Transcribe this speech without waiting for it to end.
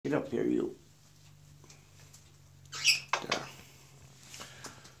Get up here, you. There.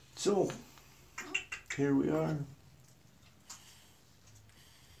 So, here we are.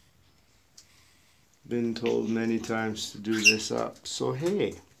 Been told many times to do this up. So,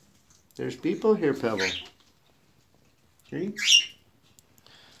 hey, there's people here, Pebble. Okay.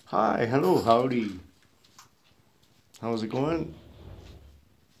 Hi, hello, howdy. How's it going?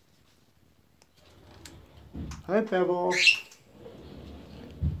 Hi, Pebble.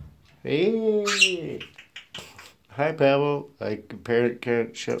 Hey. Hi, Pebble. Like your parent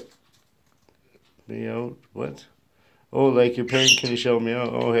can't shut me out. What? Oh, like your parent can shut me out.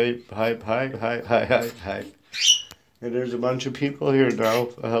 Oh, hey. Hi, hi, hi, hi, hi, hi. And there's a bunch of people here now.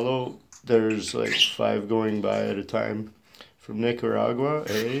 Hello. There's like 5 going by at a time. From Nicaragua.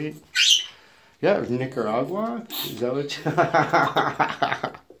 Hey. Yeah, Nicaragua? Is that what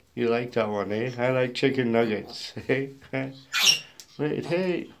you like that one, eh? I like chicken nuggets. Hey. Wait,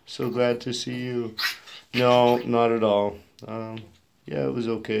 hey. So glad to see you. No, not at all. Yeah, it was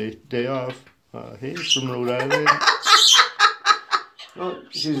okay. Day off. Hey, from Rhode Island. Oh,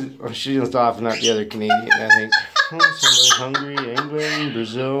 she's off, not the other Canadian, I think. Oh, somebody hungry. England,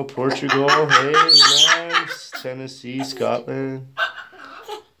 Brazil, Portugal. Hey, nice. Tennessee, Scotland.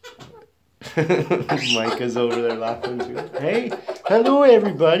 Micah's over there laughing too. Hey, hello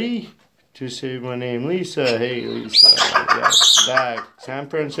everybody. To say my name, Lisa. Hey, Lisa. Yeah, back. San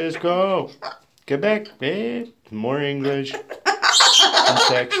Francisco. Quebec, eh? More English. From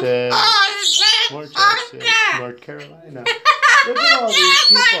Texas. More Texas. North Carolina. Look at all these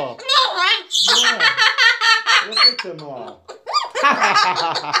people. Yeah. Look at them all.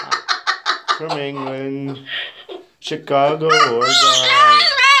 From England. Chicago, Oregon.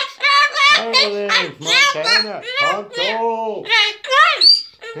 Ireland, Montana. Toronto.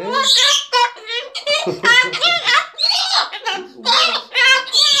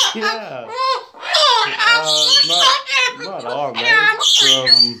 Yeah. Not all, man.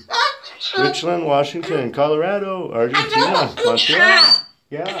 From Richland, Washington, Colorado, Argentina, Montreal.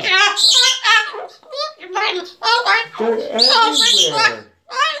 Yeah. They're everywhere.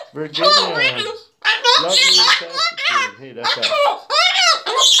 Virginia. Lovely Saskatchewan. Hey, that's that.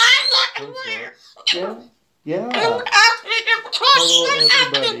 Yeah. Yeah. Hello,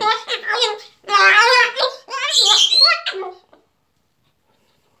 everybody.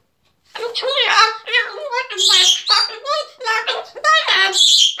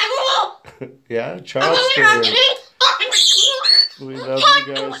 Yeah, Charleston. We love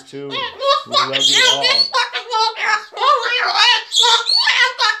you guys too. We love you all.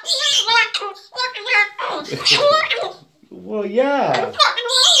 Well, yeah.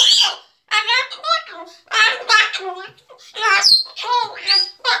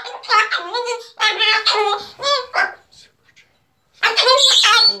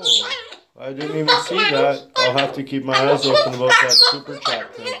 Oh, I didn't even see that. I'll have to keep my eyes open about that super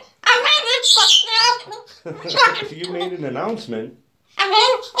chat thing. You made an announcement. I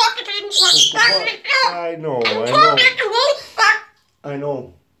know.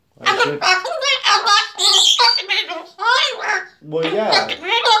 I should. Well, yeah.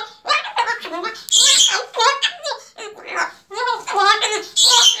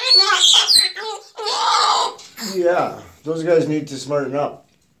 Yeah, those guys need to smarten up.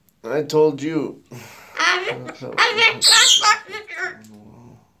 I told you. I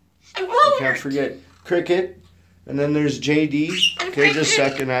can't forget Cricket. And then there's JD. Okay, just a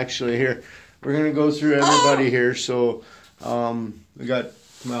second actually here. We're going to go through everybody here. So we got,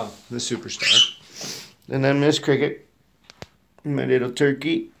 well, the superstar. And then Miss Cricket. My little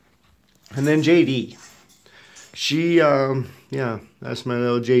turkey. And then JD. She, yeah, that's my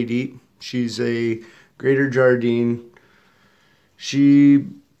little JD. She's a Greater Jardine. She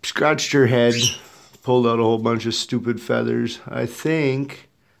scratched her head, pulled out a whole bunch of stupid feathers. I think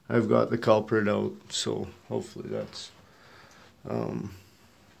I've got the culprit out, so hopefully that's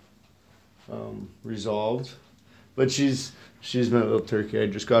resolved. But she's my little turkey. I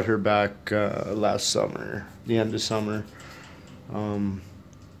just got her back last summer, the end of summer.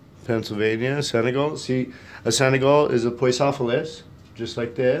 Pennsylvania, Senegal. See, a Senegal is a Poisophilis, just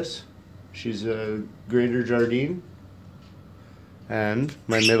like this. She's a Greater Jardine. And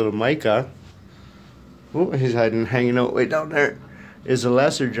my little Micah, oh, he's hanging out way down there, is a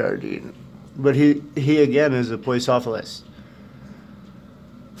Lesser Jardine. But he again is a Poisophilis.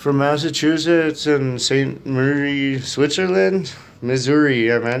 From Massachusetts and St. Marie, Switzerland?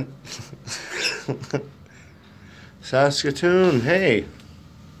 Missouri, I meant. Saskatoon, hey.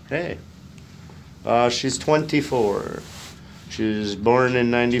 She's 24. She was born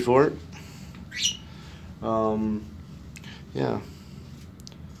in 94. Yeah.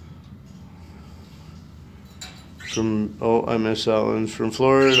 I miss that one. From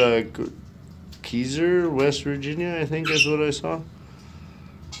Florida, Keyser, West Virginia, I think is what I saw.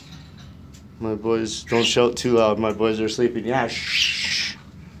 My boys, don't shout too loud. My boys are sleeping. Yeah, shh.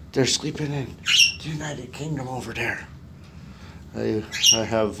 They're sleeping in the United Kingdom over there. I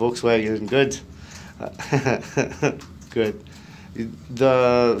have Volkswagen. Good. Good.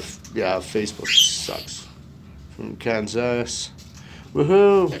 Facebook sucks. From Kansas.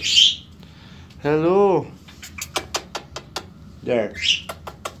 Woohoo! Hello. There.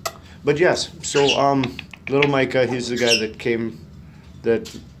 But yes, so little Micah, he's the guy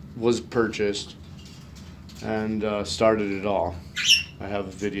that was purchased and started it all. I have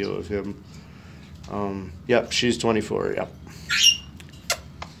a video of him. Yep, she's 24. Yep.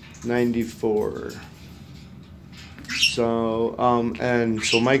 94. So and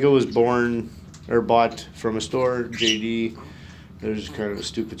so Micah was bought from a store, JD. There's kind of a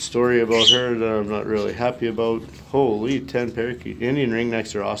stupid story about her that I'm not really happy about. Holy, 10 parakeet. Indian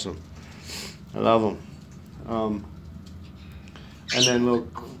ringnecks are awesome. I love them. And then little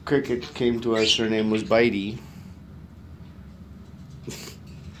cricket came to us. Her name was Bitey.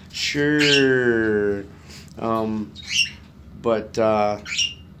 Sure. But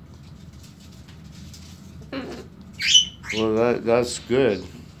well, that's good.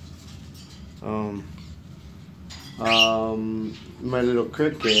 My little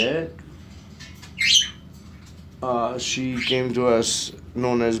cricket, she came to us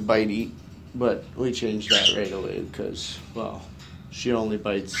known as Bitey, but we changed that right away because, well, she only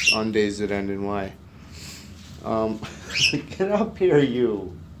bites on days that end in Y. Get up here,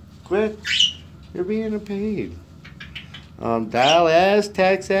 you. Quit. You're being a pain. Dallas,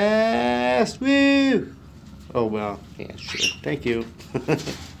 Texas. Woo! Oh, well, yeah, sure. Thank you.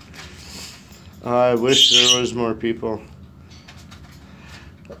 I wish there was more people.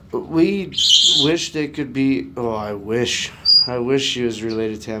 We wish they could be. Oh, I wish she was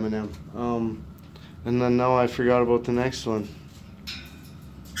related to Eminem. And then now I forgot about the next one.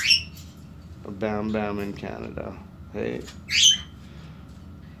 A Bam Bam in Canada. Hey.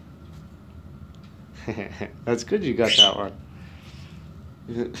 That's good you got that one.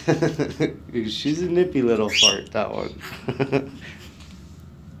 She's a nippy little fart, that one.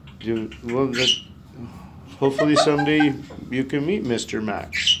 Hopefully someday you can meet Mr.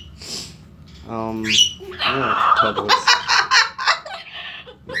 Max. Yeah, Publix.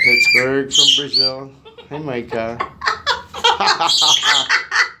 Pittsburgh from Brazil. Hey, Micah.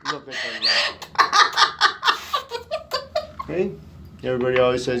 Look at that. Hey, everybody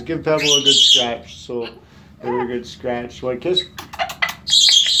always says, give Pebble a good scratch. So, give her a good scratch. Want a kiss?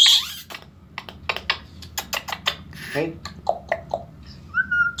 Hey.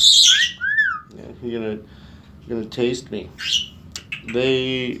 Yeah, you're gonna taste me.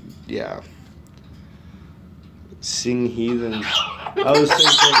 Yeah. Sing heathen. I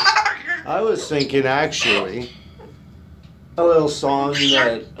was thinking actually a little song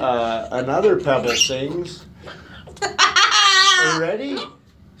that another Pebble sings. Are you ready?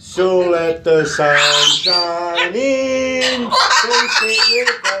 So let the sun shine in, face it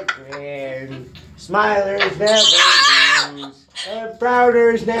with a grin. Smilers never lose, and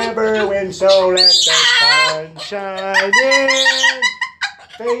frowners never win. So let the sun shine in,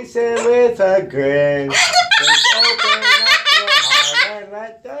 face it with a grin. Just open up your heart and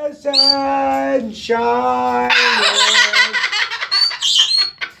let the sun shine in.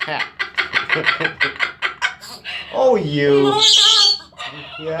 Oh, you.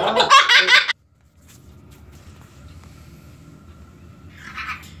 Yeah.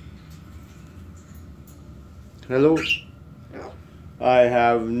 Hello. I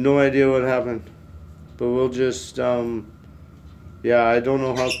have no idea what happened, but we'll just yeah, I don't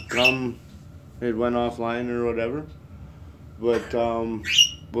know how come it went offline or whatever, but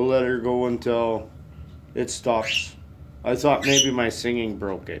we'll let her go until it stops. I thought maybe my singing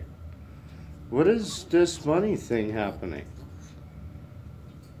broke it. What is this money thing happening?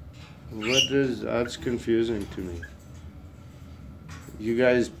 That's confusing to me. You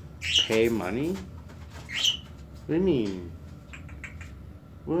guys pay money? What do you mean?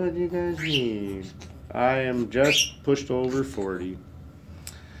 What do you guys mean? I am just pushed over 40.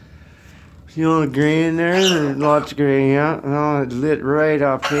 You know the gray in there? There's lots of gray, yeah. Oh, it lit right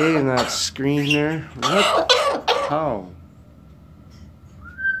up, hey, in that screen there. What? How?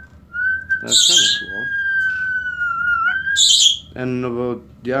 That's kind of cool. And about,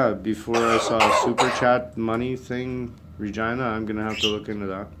 yeah, before I saw a super chat money thing, Regina, I'm going to have to look into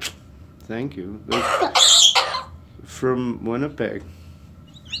that. Thank you. From Winnipeg.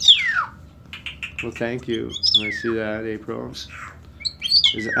 Well, thank you. I see that, April.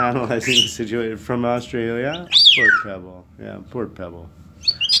 is analyzing the situation from Australia. Poor Pebble. Yeah, poor Pebble.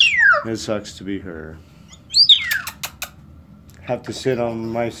 It sucks to be her. Have to sit on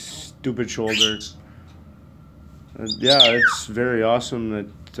my stupid shoulder. Yeah, it's very awesome that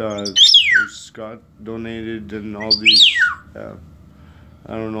Scott donated and all these. I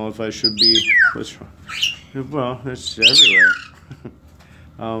don't know if I should be. What's wrong? Well, it's everywhere.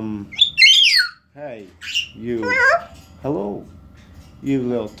 Hey, you. Hello, you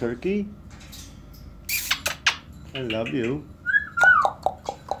little turkey. I love you.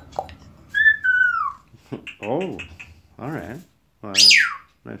 Oh, all right. Well, you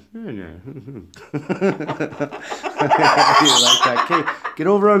like that? Okay, get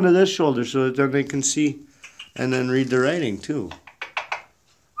over onto this shoulder so that then they can see and then read the writing too.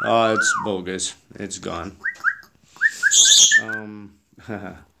 Oh, it's bogus. It's gone.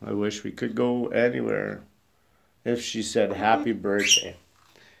 I wish we could go anywhere. If she said happy birthday.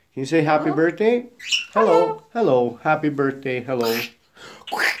 Can you say happy birthday? Hello. Hello. Happy birthday. Hello.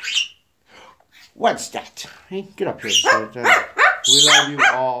 What's that? Hey, get up here. We love you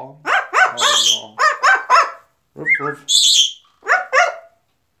all. All y'all. Ruff, ruff.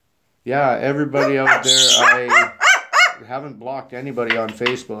 Yeah, everybody out there, I haven't blocked anybody on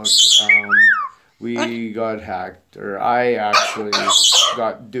Facebook. We got hacked, or I actually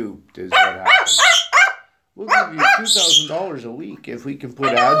got duped is what happened. We'll give you $2,000 a week if we can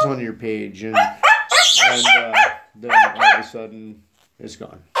put ads on your page, and then all of a sudden it's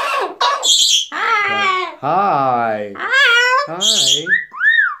gone. Hi. Hi.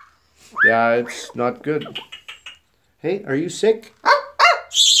 Yeah, it's not good. Hey, are you sick?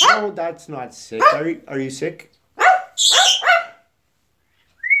 No, that's not sick. Are you sick?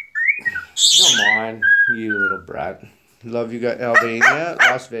 Come on, you little brat. Love you, got Albania,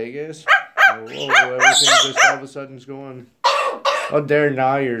 Las Vegas. Oh, everything just all of a sudden is going. Oh, there,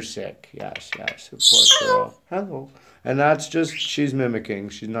 now you're sick. Yes, of course, girl. Hello. And that's just, she's mimicking.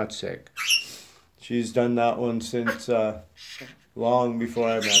 She's not sick. She's done that one since long before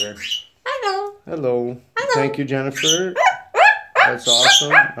I met her. Hello. Hello. Thank you, Jennifer. That's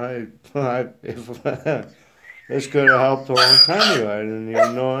awesome. If this could have helped a long time ago. I didn't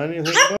even know anything about it.